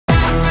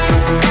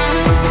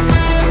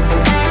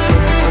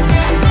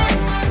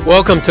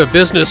Welcome to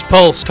Business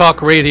Pulse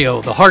Talk Radio,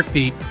 the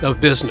heartbeat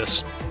of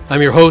business.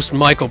 I'm your host,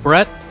 Michael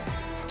Brett.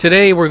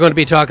 Today we're going to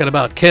be talking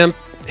about hemp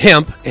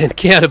and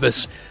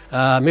cannabis.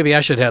 Maybe I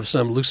should have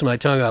some, loosen my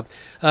tongue up.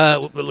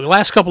 The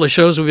last couple of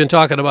shows we've been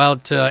talking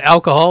about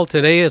alcohol.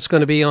 Today it's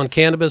going to be on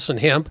cannabis and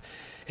hemp.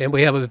 And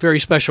we have a very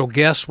special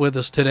guest with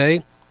us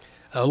today,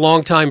 a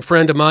longtime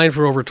friend of mine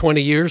for over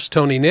 20 years,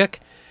 Tony Necoechea.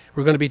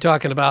 We're going to be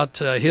talking about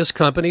his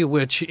company,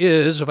 which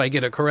is, if I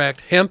get it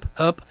correct, Hemp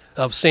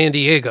Hut-San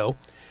Diego.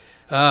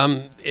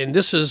 And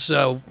this is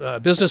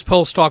Business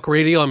Pulse Talk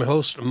Radio. I'm your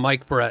host,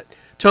 Mike Brett.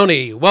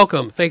 Tony,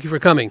 welcome. Thank you for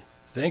coming.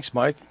 Thanks,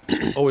 Mike.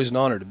 Always an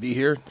honor to be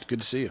here. It's good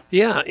to see you.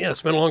 Yeah,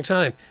 it's been a long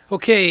time.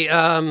 Okay,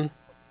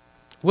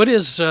 what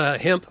is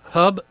Hemp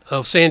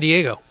Hut-San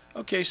Diego?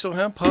 Okay, so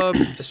Hemp Hub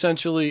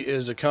essentially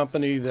is a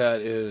company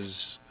that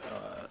is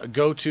a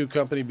go-to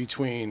company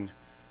between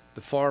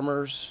the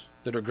farmers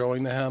that are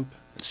growing the hemp,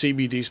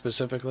 CBD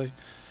specifically,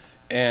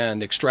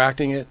 and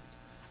extracting it.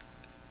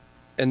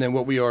 And then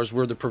what we are is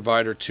we're the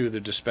provider to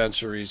the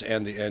dispensaries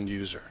and the end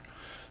user.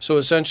 So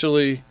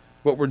essentially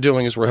what we're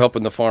doing is we're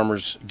helping the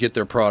farmers get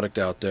their product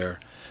out there.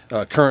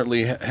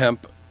 Currently,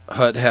 Hemp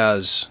Hut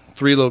has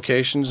 3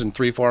 locations and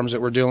 3 farms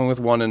that we're dealing with,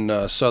 one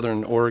in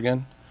southern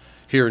Oregon,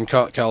 here in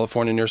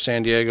California near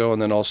San Diego,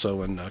 and then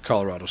also in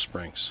Colorado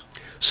Springs.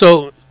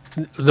 So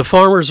the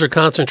farmers are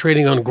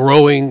concentrating on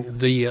growing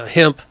the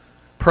hemp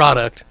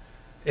product,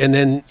 and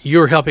then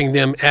you're helping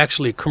them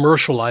actually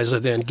commercialize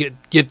it and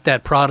get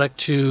that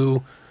product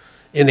in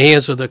the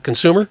hands of the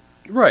consumer?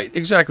 Right,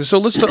 exactly. So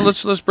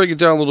let's break it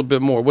down a little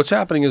bit more. What's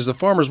happening is the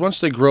farmers, once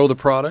they grow the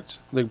product,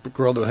 they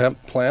grow the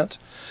hemp plant,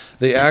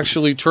 they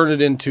actually turn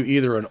it into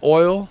either an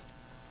oil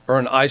or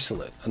an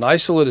isolate. An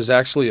isolate is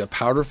actually a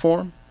powder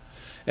form,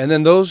 and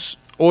then those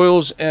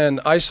oils and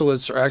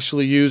isolates are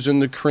actually used in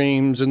the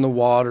creams, in the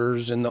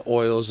waters, in the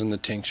oils, and the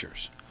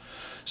tinctures.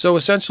 So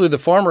essentially the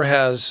farmer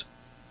has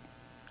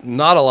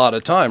not a lot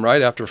of time,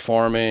 right, after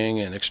farming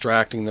and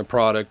extracting the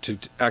product to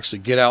actually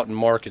get out and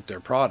market their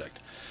product.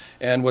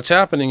 And what's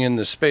happening in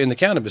the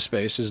cannabis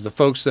space is the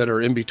folks that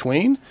are in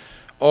between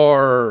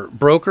are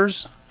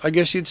brokers, I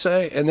guess you'd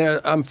say, and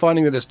I'm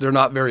finding that they're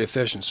not very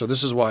efficient. So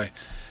this is why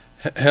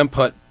Hemp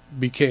Hut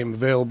became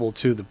available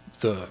to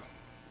the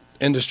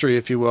industry,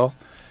 if you will.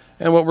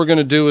 And what we're going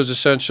to do is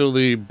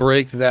essentially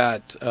break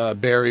that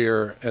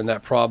barrier and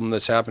that problem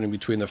that's happening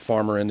between the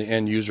farmer and the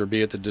end user,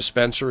 be it the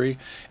dispensary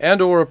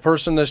and or a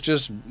person that's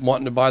just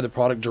wanting to buy the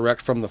product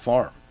direct from the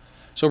farm.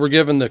 So we're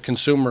giving the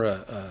consumer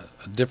a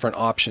different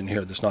option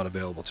here that's not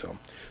available to them.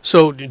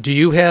 So do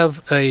you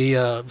have a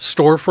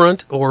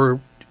storefront,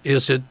 or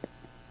is it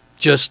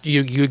just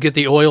you get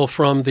the oil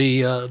from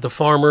the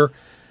farmer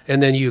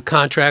and then you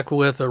contract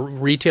with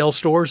retail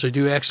stores, or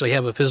do you actually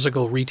have a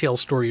physical retail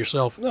store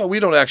yourself? No, we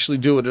don't actually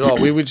do it at all.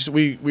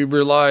 We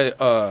rely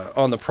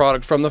on the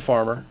product from the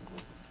farmer,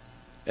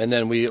 and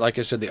then like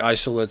I said, the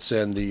isolates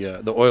and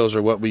the oils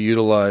are what we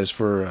utilize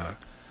for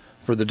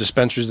the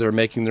dispensaries that are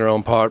making their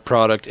own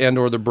product, and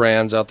or the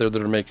brands out there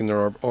that are making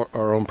our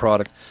own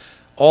product.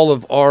 All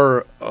of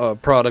our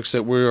products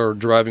that we are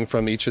deriving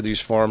from each of these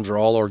farms are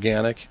all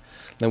organic.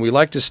 And we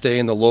like to stay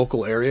in the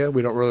local area.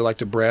 We don't really like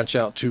to branch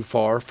out too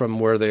far from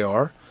where they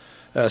are.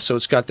 So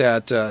it's got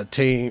that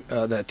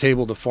that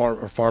table to farm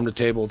or farm to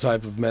table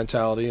type of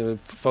mentality, and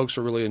folks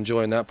are really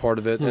enjoying that part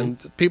of it.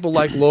 And people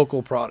like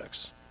local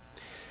products.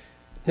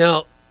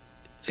 Now,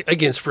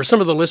 again, for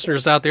some of the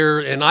listeners out there,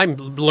 and I'm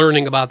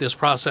learning about this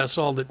process,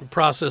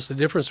 the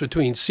difference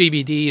between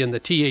CBD and the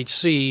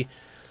THC.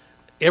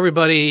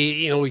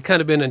 Everybody, we've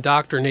kind of been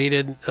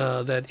indoctrinated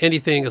that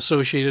anything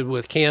associated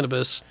with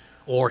cannabis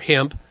or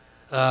hemp,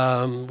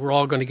 we're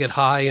all going to get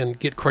high and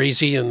get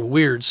crazy and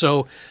weird.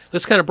 So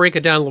let's kind of break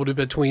it down a little bit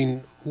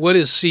between what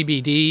is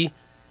CBD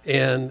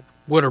and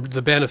what are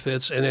the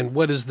benefits, and then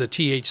what is the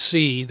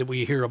THC that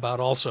we hear about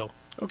also.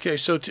 Okay,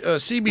 so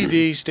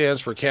CBD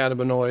stands for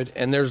cannabinoid,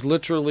 and there's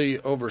literally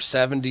over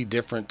 70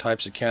 different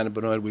types of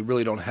cannabinoid. We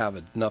really don't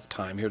have enough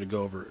time here to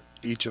go over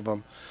each of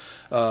them.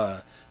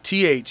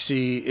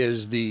 THC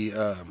is the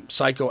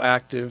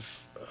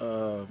psychoactive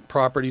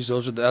properties.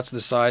 That's the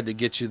side that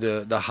gets you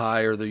the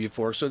high or the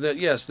euphoric. So that,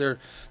 yes, they're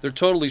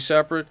totally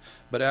separate,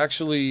 but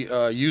actually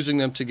using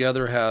them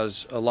together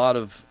has a lot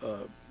of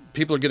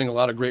people are getting a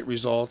lot of great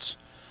results.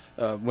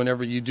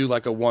 Whenever you do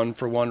like a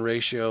 1-for-1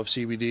 ratio of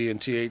CBD and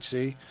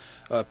THC,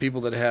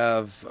 people that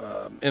have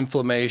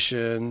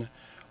inflammation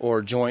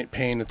or joint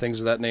pain and things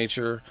of that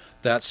nature,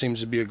 that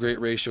seems to be a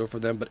great ratio for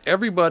them. But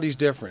everybody's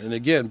different. And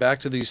again, back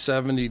to these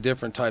 70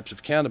 different types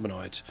of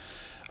cannabinoids.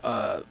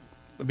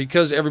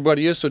 Because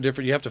everybody is so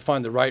different, you have to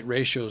find the right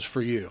ratios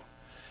for you.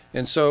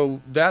 And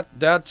so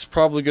that's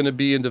probably going to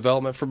be in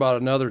development for about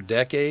another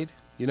decade.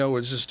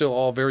 This is still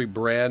all very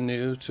brand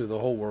new to the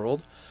whole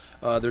world.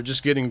 They're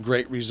just getting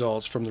great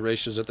results from the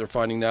ratios that they're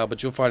finding now,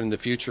 but you'll find in the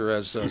future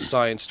as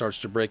science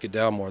starts to break it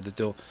down more that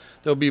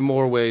there'll be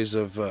more ways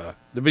of there'll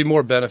be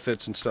more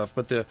benefits and stuff.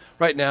 But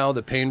right now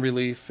the pain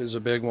relief is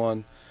a big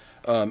one,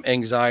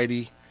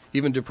 anxiety,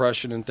 even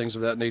depression and things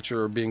of that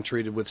nature are being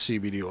treated with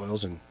CBD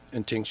oils and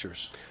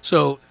tinctures.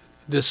 So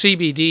the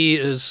CBD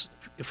is,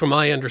 from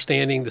my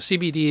understanding, the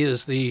CBD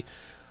is the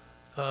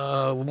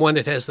one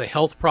that has the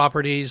health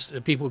properties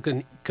that people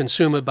can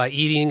consume it by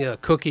eating a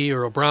cookie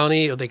or a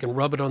brownie, or they can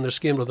rub it on their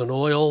skin with an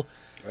oil.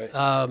 Right.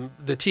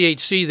 The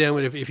THC, then,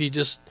 if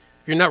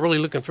you're not really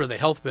looking for the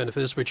health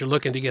benefits, but you're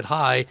looking to get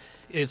high,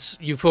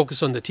 you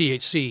focus on the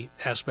THC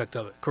aspect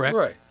of it, correct?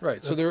 Right,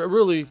 right. So they're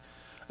really,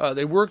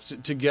 they work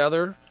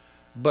together,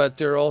 but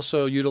they're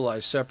also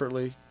utilized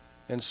separately.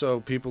 And so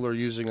people are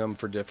using them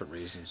for different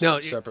reasons, now,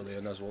 separately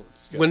and as well.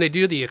 Yeah. When they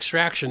do the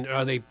extraction,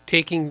 are they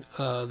taking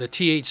the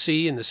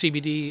THC and the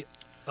CBD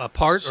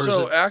apart? Or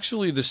So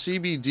actually the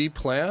CBD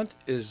plant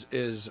is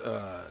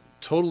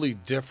totally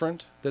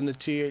different than the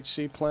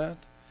THC plant.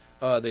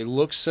 They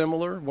look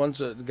similar. One's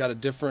got a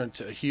different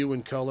hue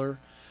and color.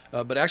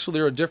 But actually,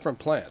 they're a different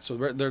plant, so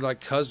they're like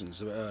cousins.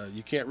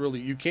 You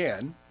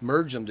can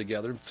merge them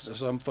together.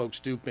 Some folks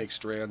do make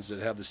strands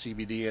that have the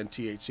CBD and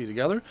THC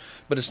together,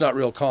 but it's not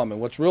real common.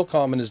 What's real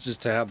common is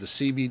just to have the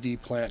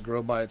CBD plant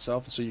grow by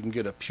itself, and so you can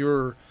get a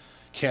pure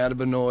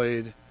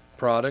cannabinoid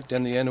product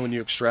in the end when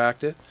you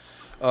extract it.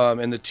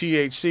 And the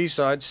THC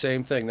side,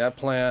 same thing. That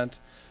plant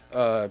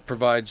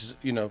provides,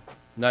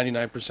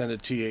 99%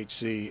 of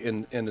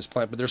THC in this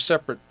plant, but they're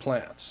separate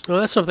plants.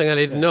 Well, that's something I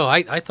didn't know.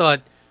 I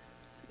thought.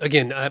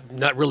 Again, I'm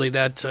not really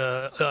that.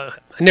 I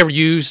never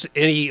used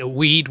any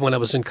weed when I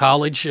was in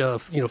college,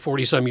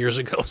 40-some years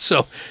ago.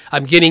 So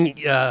I'm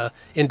getting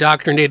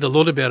indoctrinated a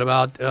little bit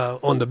about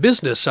on the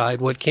business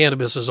side what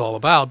cannabis is all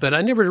about. But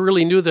I never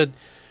really knew that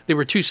they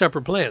were two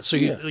separate plants. So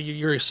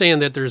you're saying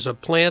that there's a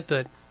plant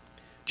that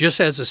just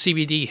has the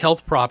CBD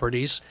health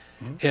properties,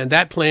 and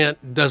that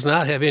plant does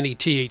not have any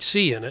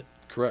THC in it.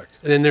 Correct.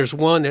 And then there's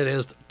one that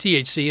has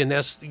THC, and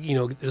that's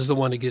is the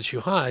one that gets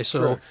you high. So,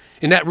 Correct.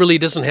 And that really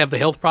doesn't have the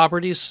health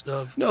properties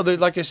of. No,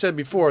 like I said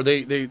before,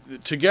 they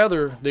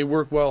together they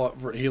work well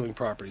for healing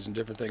properties and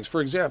different things.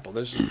 For example,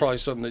 this is probably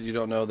something that you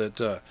don't know,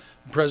 that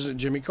President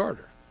Jimmy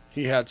Carter,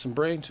 he had some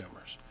brain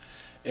tumors,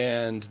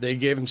 and they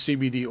gave him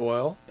CBD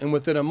oil, and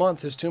within a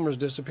month his tumors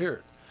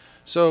disappeared.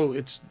 So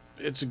it's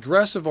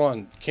aggressive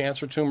on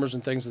cancer tumors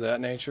and things of that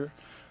nature.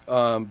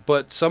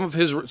 But some of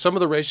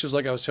the ratios,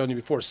 like I was telling you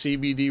before,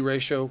 CBD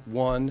ratio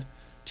 1,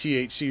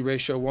 THC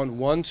ratio 1,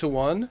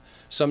 1-to-1,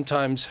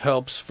 sometimes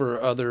helps for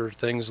other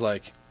things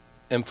like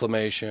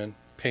inflammation,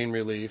 pain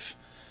relief,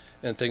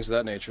 and things of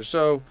that nature.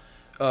 So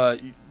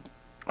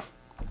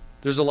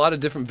there's a lot of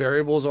different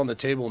variables on the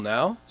table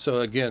now.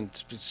 So again,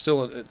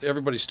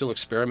 everybody's still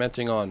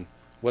experimenting on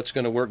what's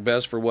going to work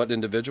best for what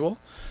individual.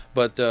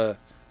 But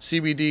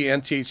CBD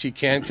and THC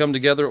can come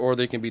together, or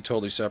they can be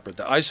totally separate.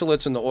 The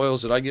isolates and the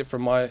oils that I get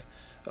from my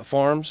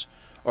farms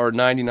are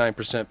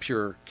 99%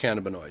 pure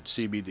cannabinoid,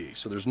 CBD.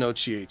 So there's no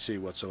THC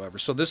whatsoever.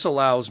 So this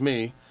allows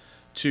me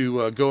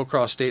to go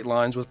across state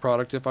lines with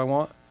product if I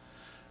want.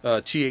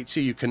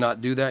 THC, you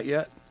cannot do that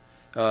yet.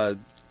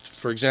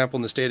 For example,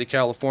 in the state of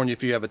California,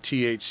 if you have a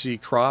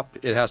THC crop,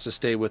 it has to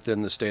stay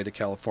within the state of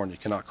California.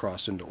 It cannot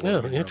cross into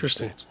oil. Yeah,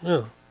 interesting.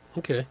 Oh,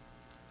 okay.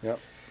 Yep.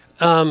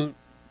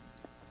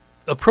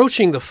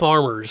 Approaching the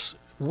farmers,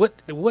 what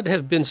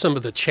have been some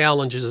of the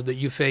challenges that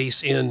you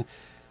face in,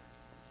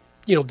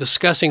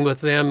 discussing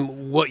with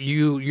them what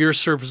your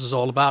service is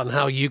all about and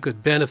how you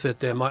could benefit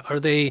them? Are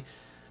they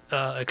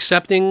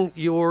accepting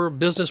your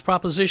business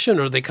proposition,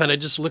 or are they kind of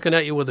just looking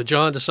at you with a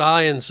jaundiced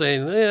eye and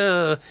saying,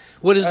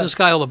 what is this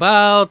guy all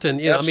about?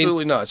 And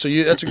absolutely not. So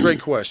that's a great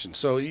question.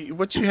 So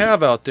what you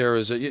have out there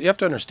is that you have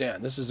to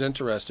understand, this is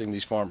interesting,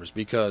 these farmers,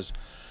 because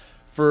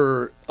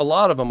for a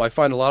lot of them, I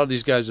find a lot of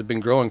these guys have been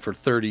growing for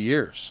 30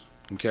 years.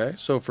 Okay,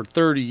 so for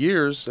 30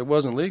 years, it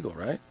wasn't legal,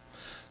 right?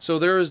 So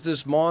there is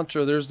this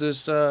mantra, there's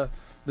this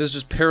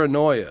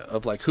paranoia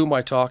of like, who am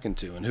I talking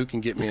to and who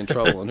can get me in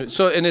trouble, and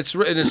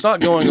it's not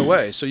going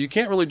away. So you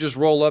can't really just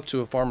roll up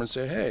to a farmer and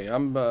say, hey,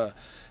 I'm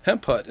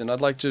Hemp Hut, and I'd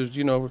like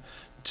to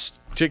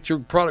take your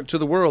product to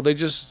the world.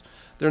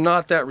 They're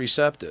not that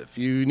receptive.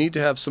 You need to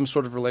have some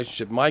sort of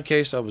relationship. In my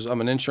case,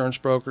 I'm an insurance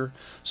broker,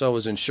 so I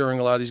was insuring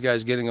a lot of these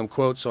guys, getting them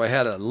quotes. So I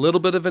had a little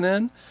bit of an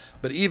in,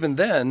 but even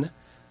then,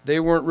 they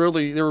were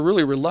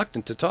really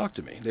reluctant to talk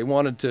to me. They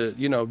wanted to,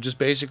 just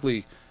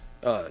basically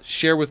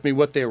share with me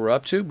what they were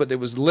up to, but it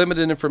was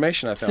limited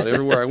information I found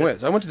everywhere I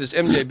went. I went to this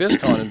MJ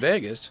BizCon in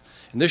Vegas,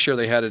 and this year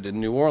they had it in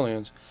New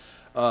Orleans.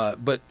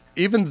 But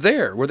even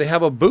there, where they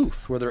have a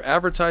booth where they're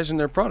advertising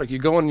their product, you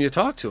go in and you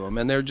talk to them,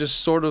 and they're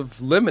just sort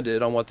of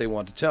limited on what they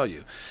want to tell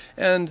you.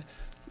 And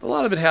a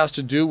lot of it has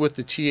to do with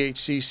the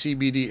THC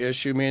CBD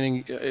issue,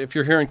 meaning if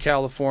you're here in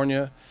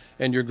California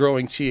and you're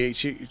growing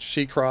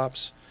THC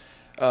crops,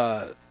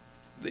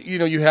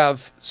 you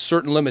have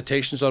certain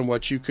limitations on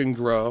what you can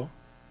grow,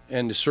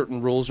 and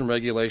certain rules and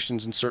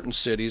regulations in certain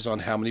cities on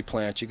how many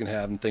plants you can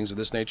have and things of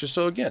this nature.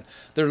 So again,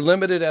 they're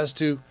limited as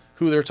to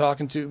who they're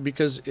talking to,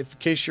 because in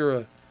case you're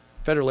a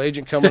federal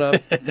agent coming up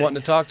wanting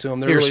to talk to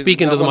them, you're really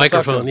speaking to the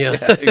microphone. Yeah,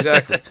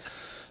 exactly.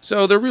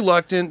 So they're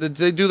reluctant.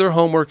 They do their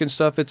homework and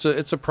stuff. It's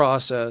a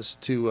process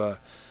to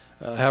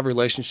have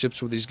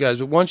relationships with these guys.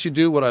 But once you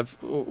do, what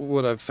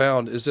I've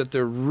found is that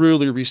they're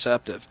really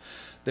receptive.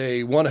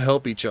 They want to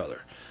help each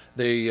other.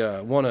 They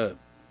want to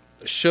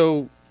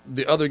show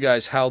the other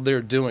guys how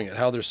they're doing it,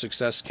 how their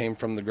success came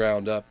from the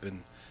ground up,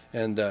 and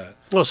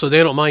so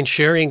they don't mind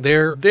sharing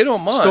their they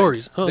don't mind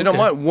stories. They don't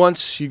mind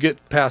once you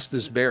get past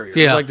this barrier.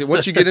 Yeah. Like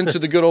once you get into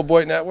the good old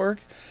boy network,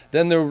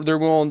 then they're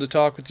willing to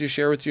talk with you,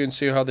 share with you, and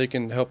see how they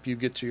can help you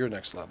get to your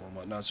next level and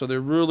whatnot. So they're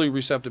really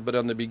receptive, but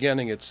in the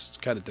beginning, it's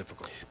kind of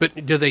difficult.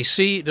 But do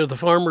the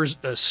farmers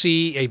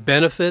see a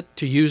benefit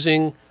to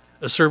using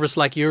a service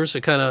like yours,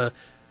 a kind of,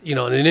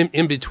 an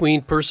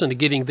in-between person to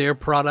getting their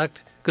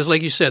product? Because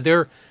like you said,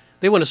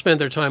 they want to spend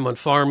their time on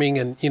farming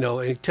and,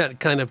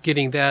 kind of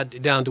getting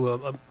that down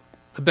to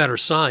a better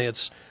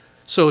science.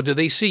 So do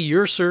they see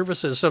your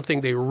service as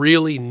something they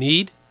really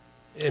need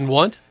and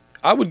want?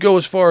 I would go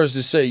as far as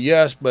to say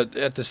yes, but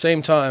at the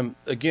same time,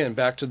 again,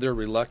 back to their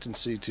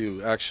reluctancy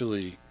to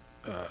actually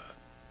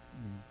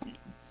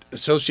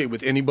associate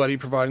with anybody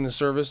providing the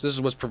service. This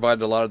is what's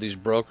provided a lot of these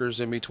brokers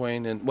in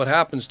between. And what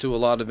happens to a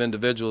lot of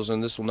individuals,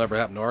 and this will never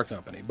happen to our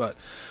company, but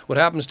what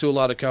happens to a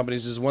lot of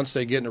companies is once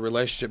they get in a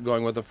relationship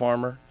going with a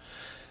farmer,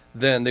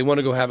 then they want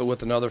to go have it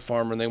with another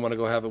farmer, and they want to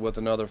go have it with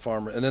another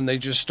farmer, and then they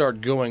just start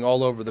going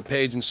all over the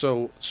page, and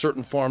so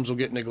certain farms will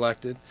get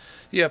neglected.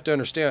 You have to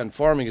understand,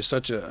 farming is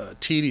such a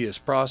tedious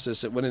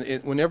process that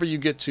whenever you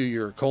get to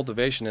your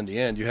cultivation in the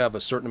end, you have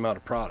a certain amount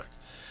of product.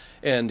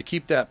 And to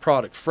keep that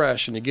product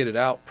fresh and to get it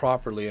out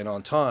properly and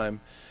on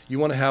time, you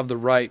want to have the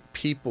right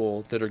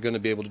people that are going to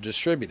be able to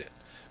distribute it.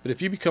 But if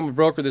you become a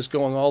broker that's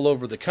going all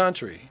over the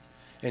country,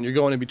 and you're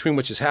going in between,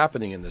 which is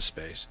happening in this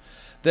space,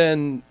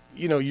 then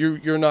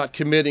you're not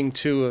committing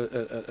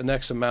to an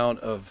X amount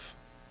of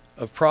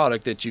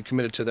product that you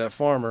committed to that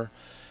farmer,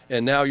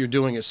 and now you're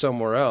doing it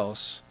somewhere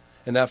else,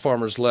 and that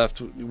farmer's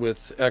left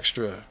with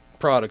extra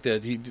product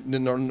that he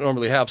didn't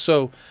normally have.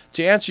 So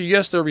to answer,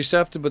 yes, they're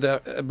receptive, but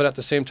at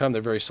the same time,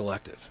 they're very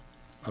selective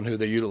on who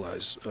they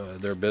utilize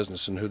their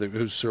business and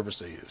whose service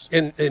they use.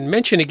 And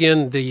mention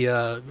again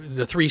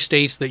the 3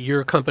 states that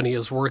your company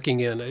is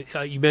working in.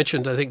 You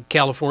mentioned, I think,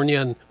 California,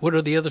 and what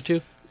are the other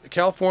 2?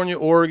 California,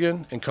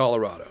 Oregon, and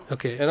Colorado.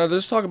 Okay. And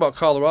let's talk about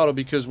Colorado,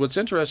 because what's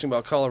interesting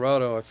about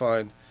Colorado, I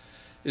find,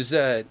 is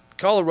that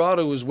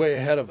Colorado is way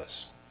ahead of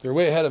us. They're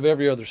way ahead of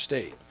every other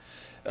state.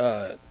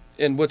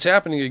 And what's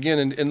happening,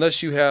 again,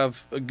 unless you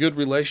have a good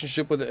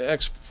relationship with an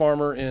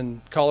ex-farmer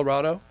in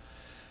Colorado,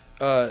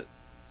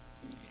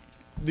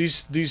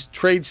 these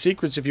trade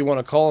secrets, if you want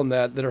to call them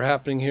that are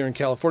happening here in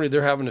California,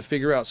 they're having to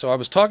figure out. So I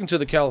was talking to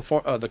the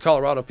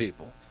Colorado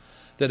people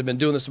that have been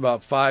doing this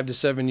about 5 to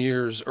 7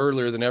 years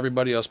earlier than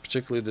everybody else,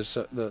 particularly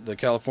the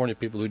California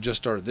people who just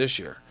started this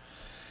year.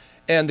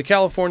 And the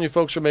California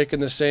folks are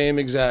making the same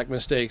exact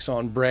mistakes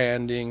on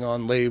branding,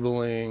 on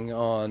labeling,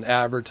 on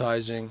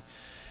advertising.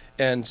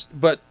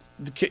 But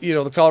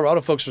the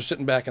Colorado folks are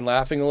sitting back and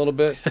laughing a little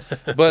bit.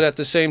 But at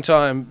the same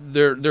time,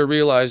 they're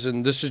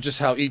realizing this is just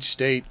how each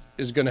state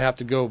is going to have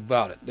to go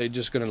about it. They're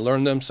just going to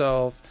learn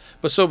themselves.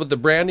 But the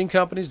branding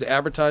companies, the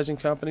advertising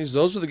companies,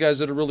 those are the guys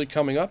that are really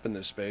coming up in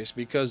this space,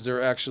 because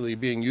they're actually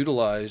being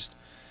utilized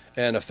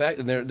and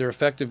they're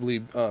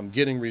effectively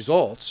getting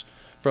results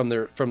from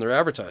their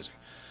advertising.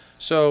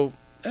 So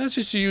it's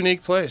just a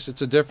unique place.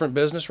 It's a different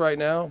business right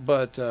now,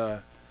 but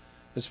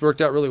it's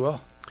worked out really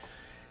well.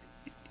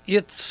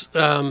 It's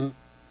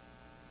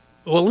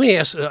well, let me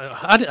ask,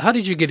 how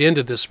did you get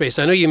into this space?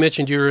 I know you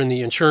mentioned you're in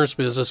the insurance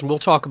business, and we'll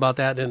talk about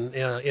that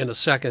in a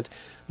second.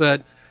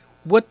 But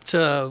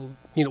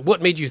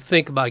what made you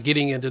think about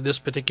getting into this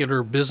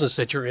particular business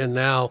that you're in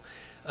now?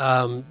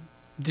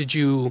 Did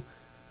you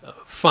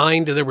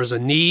find that there was a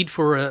need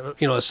for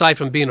aside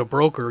from being a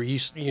broker,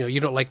 you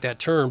don't like that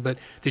term, but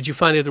did you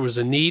find that there was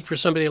a need for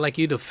somebody like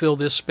you to fill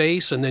this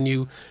space, and then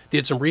you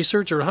did some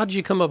research, or how did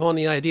you come up on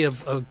the idea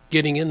of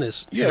getting in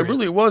this area? It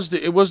really was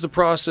it was the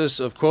process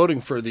of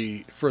quoting for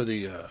the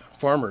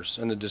farmers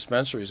and the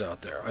dispensaries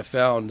out there. I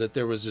found that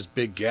there was this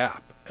big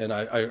gap, and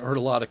I heard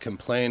a lot of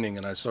complaining,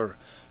 and I sort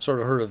of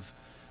heard of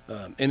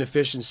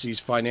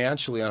inefficiencies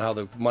financially on how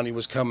the money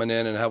was coming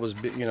in and how it was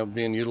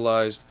being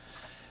utilized.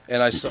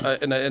 And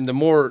and the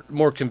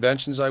more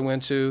conventions I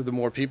went to, the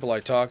more people I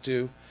talked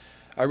to,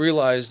 I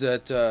realized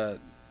that a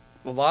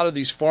lot of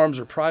these farms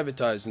are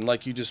privatized, and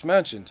like you just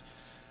mentioned,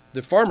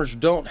 the farmers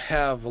don't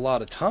have a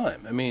lot of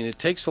time. I mean, it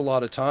takes a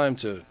lot of time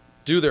to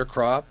do their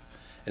crop,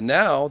 and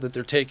now that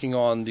they're taking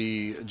on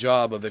the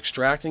job of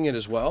extracting it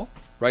as well,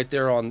 right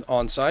there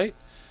on site,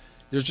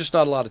 there's just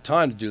not a lot of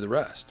time to do the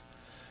rest.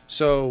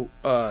 So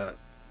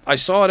I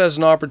saw it as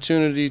an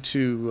opportunity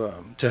to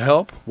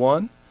help,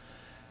 one.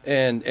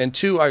 And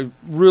 2, I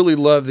really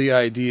love the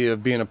idea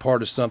of being a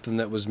part of something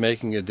that was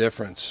making a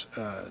difference.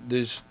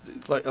 There's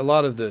like a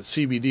lot of the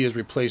CBD is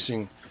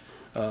replacing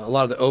a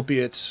lot of the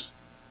opiates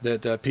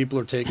that people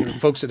are taking.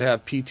 Folks that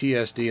have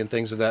PTSD and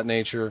things of that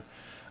nature,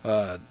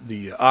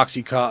 the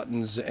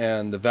Oxycontins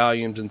and the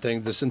Valiums and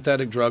things, the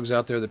synthetic drugs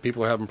out there that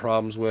people are having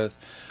problems with.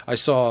 I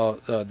saw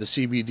the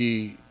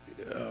CBD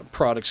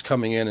products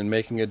coming in and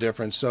making a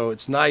difference. So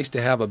it's nice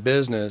to have a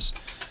business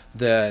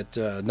that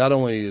not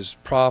only is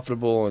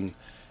profitable and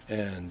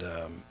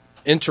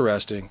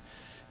interesting,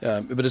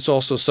 but it's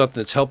also something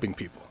that's helping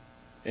people.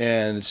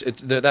 And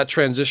that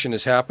transition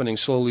is happening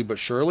slowly but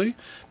surely.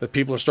 But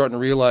people are starting to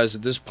realize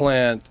that this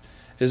plant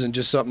isn't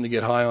just something to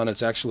get high on.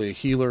 It's actually a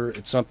healer.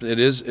 It's something. It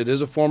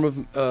is a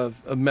form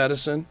of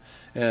medicine.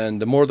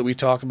 And the more that we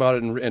talk about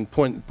it and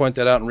point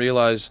that out and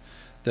realize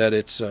that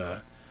it's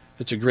a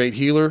great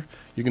healer,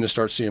 you're going to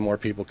start seeing more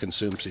people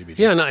consume CBD.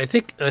 Yeah, and I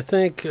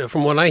think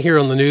from what I hear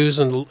on the news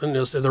and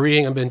the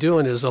reading I've been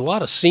doing is a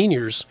lot of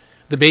seniors,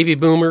 the baby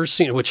boomers,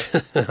 which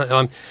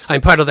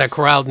I'm part of that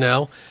crowd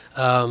now,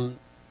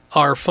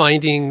 are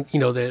finding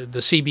the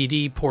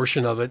CBD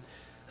portion of it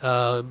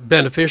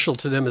beneficial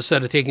to them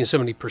instead of taking so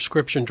many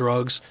prescription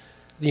drugs.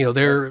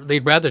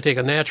 They'd rather take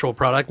a natural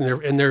product,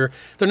 and they're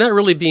not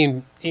really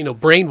being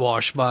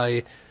brainwashed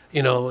by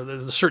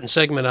the certain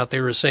segment out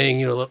there is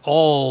saying that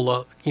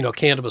all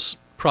cannabis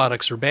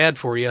products are bad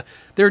for you.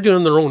 They're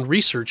doing their own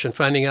research and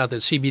finding out that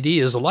CBD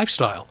is a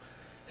lifestyle,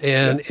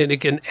 and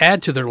it can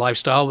add to their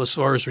lifestyle as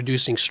far as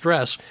reducing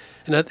stress.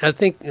 And I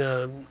think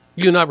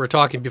you and I were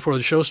talking before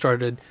the show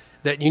started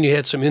that you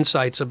had some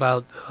insights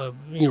about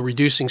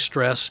reducing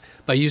stress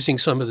by using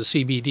some of the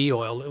CBD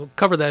oil.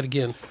 Cover that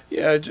again.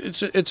 Yeah,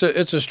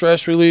 it's a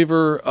stress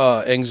reliever,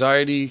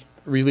 anxiety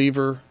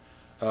reliever.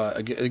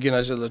 Again,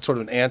 I said it's sort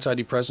of an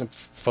antidepressant.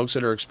 Folks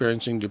that are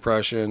experiencing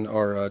depression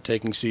are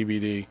taking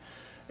CBD,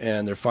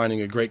 and they're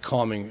finding a great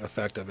calming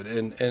effect of it.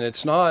 And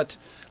it's not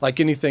like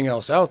anything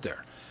else out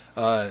there.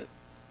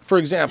 For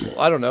example,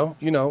 I don't know,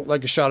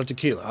 like a shot of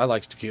tequila. I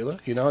like tequila,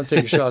 I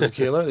take a shot of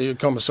tequila. The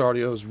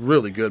Comisardio is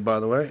really good, by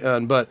the way.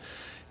 But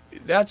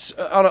that's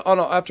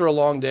after a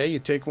long day, you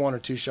take 1 or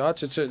 2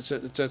 shots. It's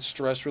a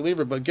stress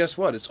reliever. But guess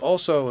what? It's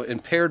also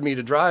impaired me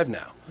to drive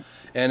now,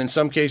 and in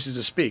some cases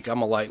to speak.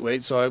 I'm a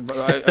lightweight, so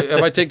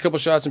if I take a couple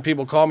shots and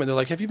people call me, they're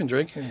like, "Have you been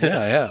drinking?"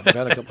 Yeah, I have. I've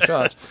had a couple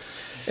shots.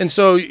 And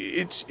so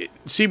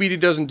CBD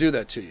doesn't do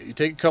that to you. You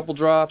take a couple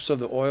drops of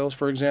the oils,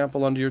 for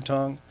example, under your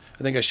tongue.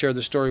 I think I shared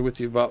the story with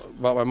you about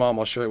my mom.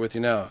 I'll share it with you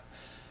now.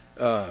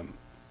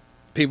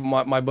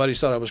 My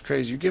buddies thought I was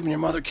crazy. You're giving your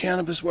mother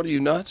cannabis? What are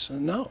you, nuts?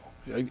 No.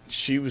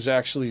 She was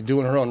actually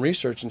doing her own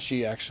research, and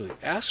she actually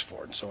asked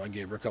for it, and so I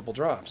gave her a couple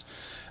drops.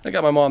 And I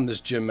got my mom this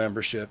gym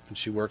membership, and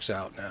she works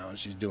out now, and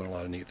she's doing a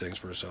lot of neat things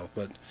for herself.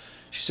 But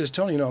she says,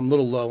 "Tony, I'm a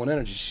little low in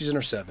energy." She's in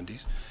her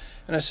 70s.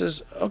 And I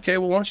says, "Okay,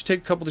 well, why don't you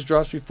take a couple of these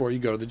drops before you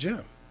go to the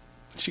gym?"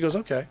 She goes,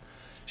 "Okay."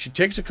 She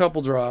takes a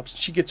couple drops.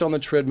 She gets on the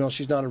treadmill.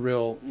 She's not a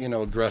real,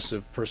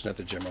 aggressive person at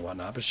the gym or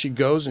whatnot. But she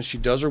goes and she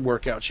does her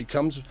workout. She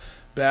comes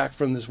back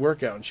from this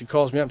workout and she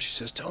calls me up. She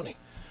says, "Tony,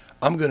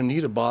 I'm going to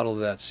need a bottle of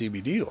that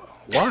CBD oil."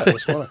 "Why?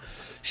 What's going on?"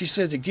 She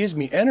says, "It gives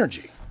me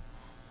energy."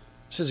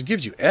 She says, "It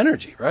gives you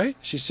energy, right?"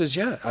 She says,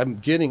 "Yeah, I'm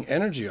getting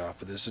energy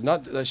off of this." And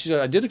she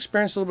said, "I did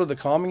experience a little bit of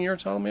the calming you're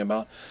telling me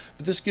about,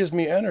 but this gives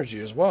me energy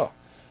as well.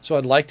 So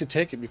I'd like to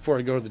take it before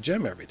I go to the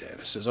gym every day."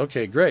 And I says,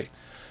 "Okay, great."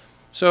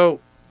 So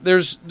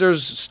there's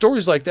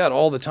stories like that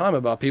all the time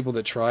about people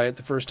that try it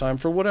the first time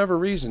for whatever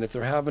reason. If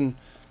they're having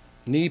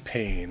knee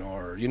pain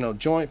or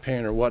joint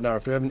pain or whatnot, or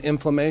if they're having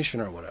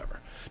inflammation or whatever,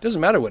 it doesn't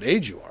matter what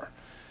age you are.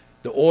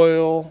 The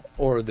oil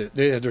or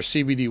there's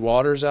CBD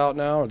waters out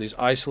now, or these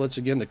isolates,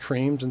 again, the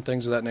creams and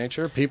things of that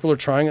nature. People are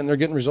trying it and they're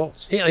getting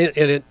results. Yeah,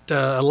 and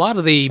a lot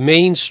of the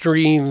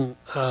mainstream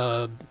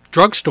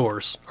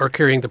drugstores are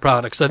carrying the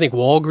products. I think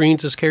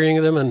Walgreens is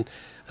carrying them, and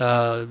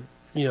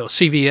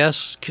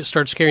CVS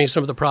starts carrying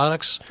some of the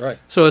products. Right.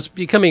 So it's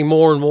becoming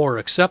more and more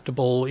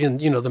acceptable in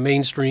the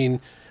mainstream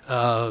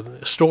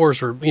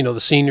stores, or the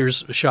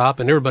seniors shop,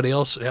 and everybody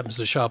else happens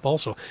to shop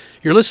also.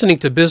 You're listening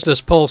to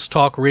Business Pulse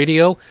Talk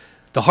Radio,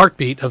 the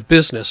heartbeat of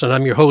business, and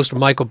I'm your host,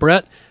 Michael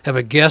Brett. I have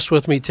a guest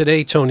with me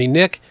today, Tony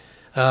Nick,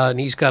 and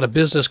he's got a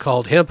business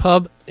called Hemp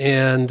Hub,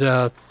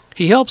 and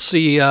he helps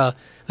the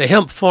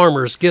hemp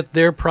farmers get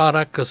their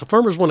product, because the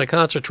farmers want to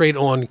concentrate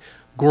on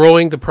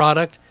growing the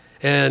product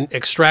and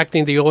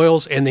extracting the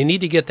oils, and they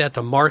need to get that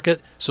to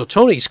market. So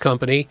Tony's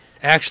company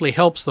actually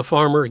helps the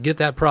farmer get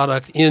that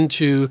product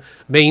into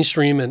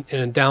mainstream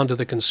and down to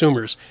the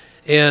consumers.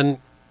 And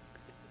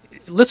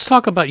let's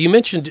talk about, you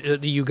mentioned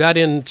you got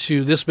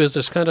into this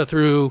business kind of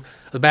through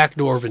the back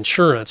door of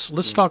insurance.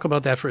 Let's talk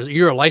about that.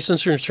 You're a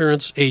licensed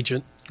insurance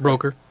agent,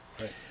 broker.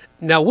 Right.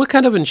 Now, what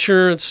kind of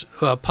insurance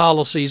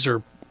policies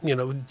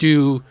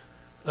do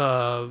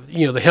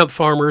the hemp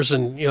farmers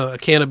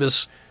and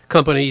cannabis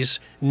companies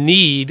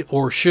need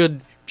or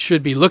should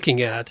be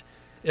looking at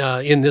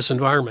in this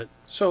environment?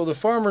 So the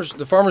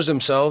farmers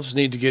themselves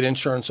need to get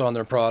insurance on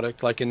their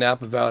product. Like in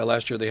Napa Valley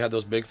last year, they had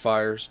those big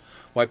fires,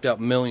 wiped out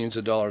millions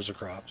of dollars of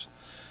crops.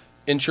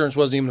 Insurance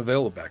wasn't even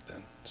available back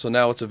then, so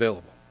now it's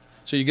available.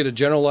 So you get a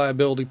general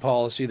liability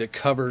policy that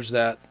covers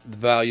the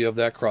value of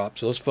that crop.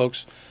 So those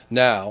folks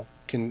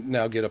can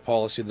get a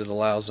policy that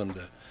allows them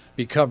to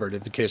be covered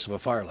in the case of a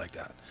fire like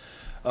that.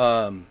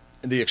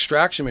 The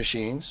extraction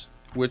machines,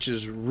 which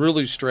is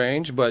really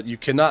strange, but you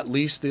cannot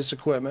lease this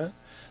equipment.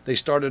 They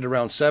start at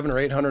around $700,000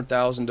 or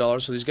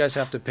 $800,000, so these guys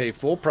have to pay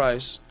full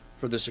price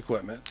for this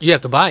equipment. You have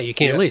to buy it. You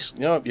can't lease.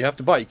 No, you have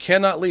to buy. You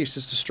cannot lease.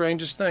 It's the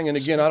strangest thing. And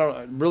again,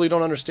 I really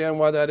don't understand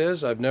why that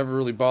is. I've never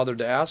really bothered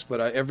to ask,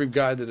 but every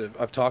guy that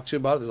I've talked to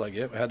about it is like,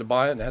 yeah, I had to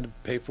buy it and I had to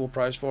pay full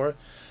price for it.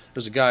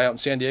 There's a guy out in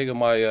San Diego,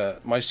 my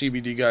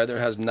CBD guy there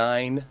has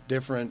 9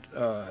 different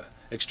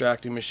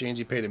extracting machines.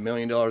 He paid $1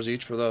 million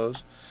each for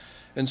those,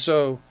 and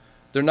so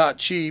they're not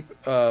cheap.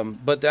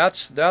 But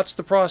that's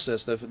the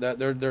process.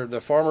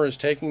 The farmer is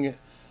taking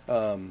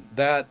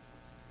that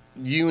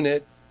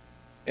unit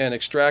and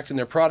extracting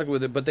their product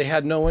with it, but they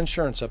had no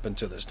insurance up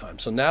until this time.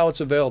 So now it's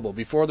available.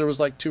 Before there was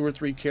like 2 or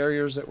 3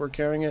 carriers that were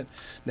carrying it.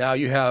 Now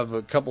you have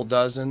a couple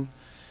dozen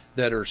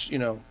that are,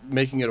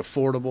 making it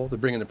affordable. They're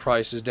bringing the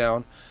prices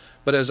down.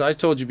 But as I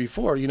told you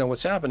before,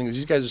 what's happening is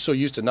these guys are so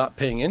used to not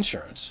paying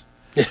insurance.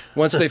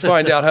 Once they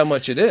find out how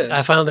much it is,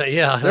 I found that,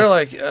 yeah. They're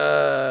like,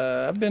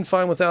 I've been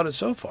fine without it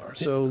so far.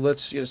 So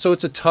let's, so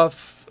it's a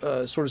tough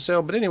sort of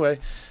sale. But anyway,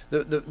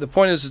 the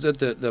point is that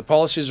the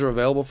policies are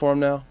available for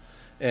them now,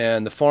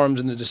 and the farms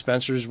and the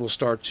dispensaries will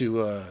start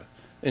to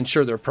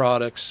insure their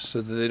products so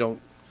that they don't,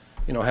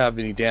 have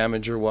any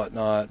damage or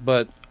whatnot.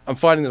 But I'm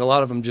finding that a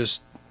lot of them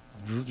just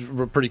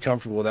we're pretty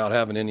comfortable without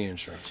having any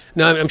insurance.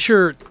 Now, I'm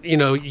sure,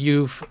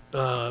 you've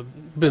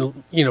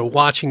been,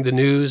 watching the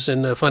news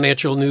and the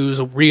financial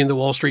news, reading the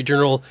Wall Street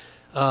Journal.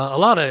 A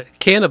lot of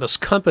cannabis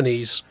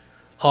companies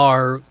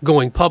are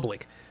going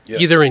public,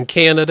 either in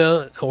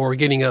Canada or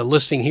getting a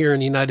listing here in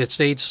the United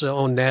States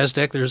on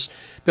NASDAQ. There's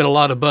been a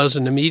lot of buzz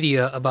in the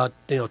media about,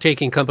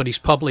 taking companies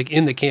public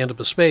in the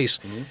cannabis space.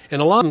 Mm-hmm.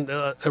 And a lot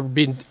of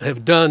them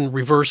have done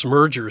reverse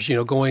mergers,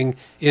 going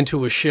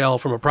into a shell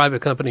from a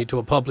private company to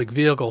a public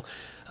vehicle.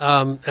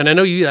 And I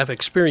know you have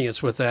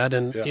experience with that,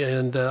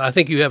 and I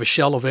think you have a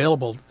shell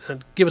available.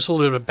 Give us a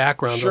little bit of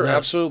background on that. Sure,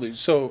 absolutely.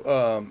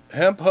 So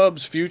Hemp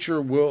Hub's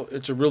future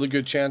it's a really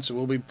good chance it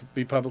will be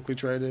publicly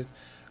traded.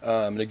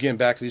 And again,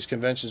 back to these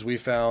conventions, we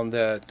found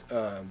that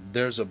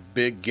there's a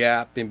big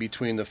gap in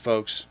between the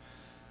folks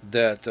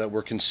that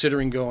were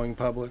considering going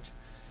public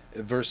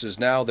versus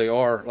now they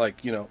are,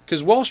 like,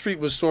 because Wall Street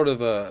was sort of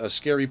a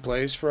scary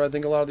place for, I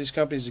think, a lot of these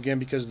companies, again,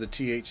 because of the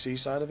THC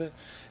side of it.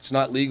 It's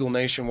not legal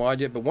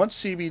nationwide yet, but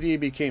once CBD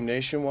became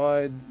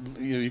nationwide,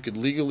 you could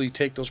legally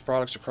take those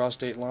products across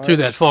state lines. Through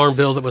that farm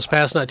bill that was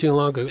passed not too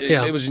long ago.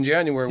 It was in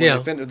January when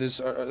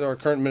our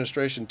current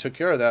administration took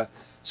care of that.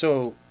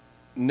 So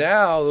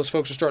now those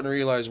folks are starting to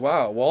realize,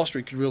 wow, Wall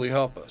Street could really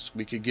help us.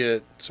 We could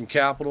get some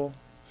capital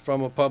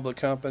from a public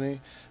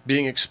company.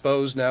 Being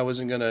exposed now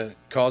isn't going to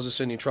cause us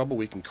any trouble.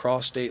 We can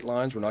cross state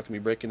lines. We're not going to be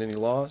breaking any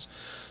laws.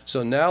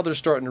 So now they're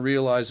starting to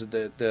realize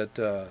that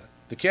the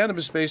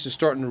cannabis space is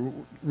starting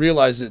to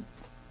realize that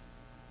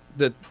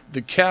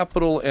the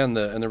capital and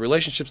the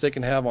relationships they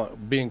can have on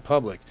being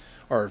public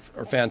are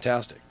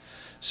fantastic.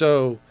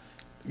 So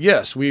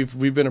yes,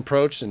 we've been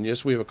approached, and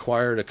yes, we've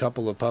acquired a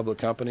couple of public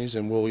companies,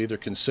 and we'll either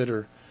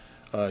consider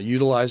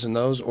utilizing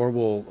those, or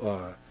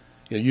we'll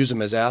use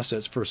them as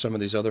assets for some of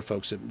these other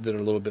folks that are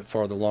a little bit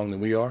farther along than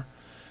we are.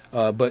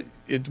 But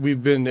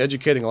we've been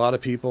educating a lot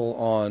of people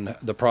on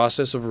the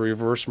process of a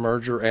reverse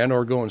merger and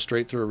or going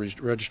straight through a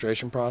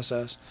registration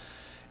process.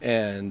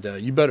 And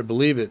you better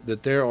believe it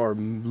that there are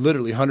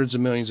literally hundreds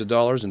of millions of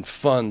dollars in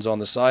funds on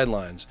the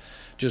sidelines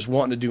just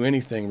wanting to do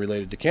anything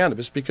related to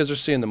cannabis because they're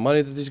seeing the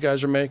money that these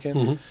guys are making.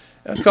 Mm-hmm.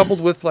 And coupled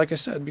with, like I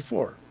said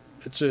before,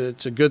 it's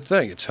a good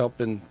thing. It's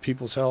helping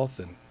people's health,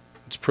 and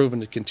it's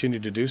proven to continue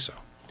to do so.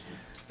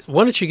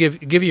 Why don't you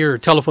give your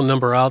telephone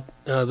number out,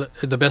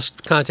 the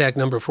best contact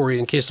number for you,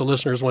 in case the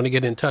listeners want to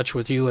get in touch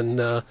with you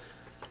and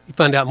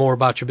find out more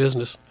about your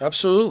business?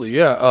 Absolutely,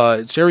 yeah.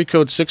 It's area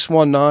code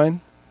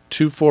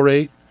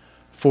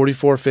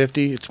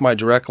 619-248-4450. It's my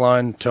direct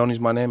line. Tony's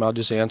my name. I'll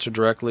just answer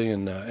directly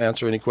and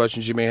answer any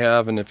questions you may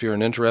have. And if you're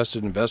an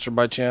interested investor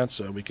by chance,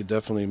 we could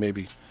definitely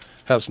maybe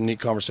have some neat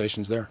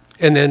conversations there.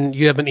 And then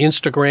you have an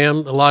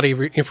Instagram. A lot of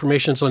your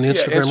information's on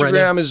Instagram right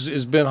now. Instagram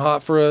has been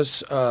hot for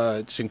us.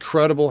 It's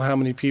incredible how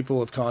many people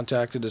have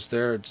contacted us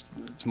there. It's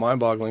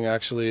mind-boggling,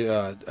 actually.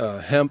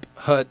 Hemp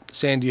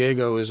Hut-San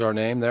Diego is our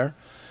name there.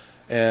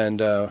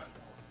 And let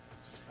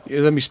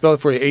me spell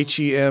it for you.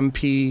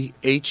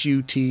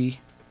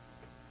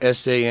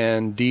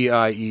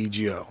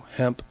 HempHut-San-Diego.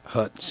 Hemp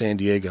Hut-San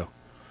Diego.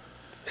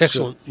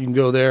 Excellent. So you can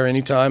go there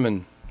anytime,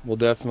 and we'll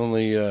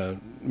definitely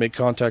make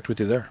contact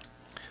with you there.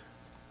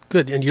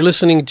 Good. And you're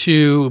listening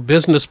to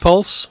Business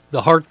Pulse,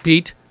 the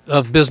heartbeat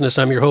of business.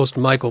 I'm your host,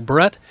 Michael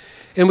Brett.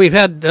 And we've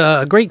had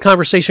a great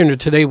conversation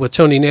today with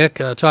Tony Nick,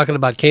 talking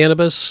about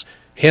cannabis,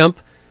 hemp,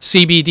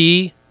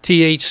 CBD,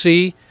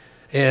 THC,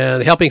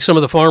 and helping some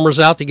of the farmers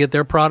out to get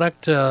their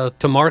product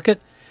to market.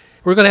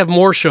 We're going to have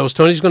more shows.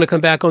 Tony's going to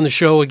come back on the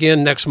show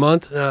again next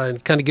month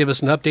and kind of give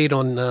us an update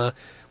on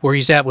where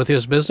he's at with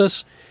his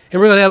business. And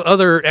we're going to have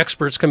other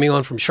experts coming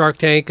on from Shark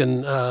Tank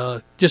and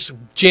just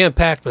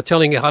jam-packed with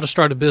telling you how to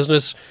start a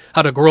business,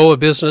 how to grow a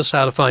business,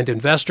 how to find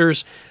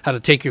investors, how to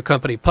take your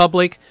company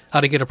public, how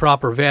to get a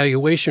proper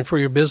valuation for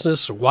your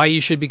business, why you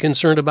should be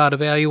concerned about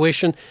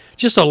evaluation.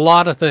 Just a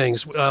lot of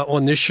things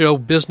on this show,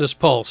 Business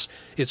Pulse.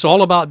 It's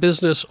all about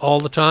business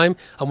all the time.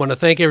 I want to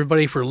thank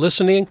everybody for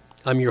listening.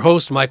 I'm your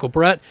host, Michael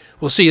Brett.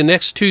 We'll see you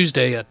next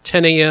Tuesday at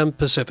 10 a.m.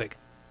 Pacific.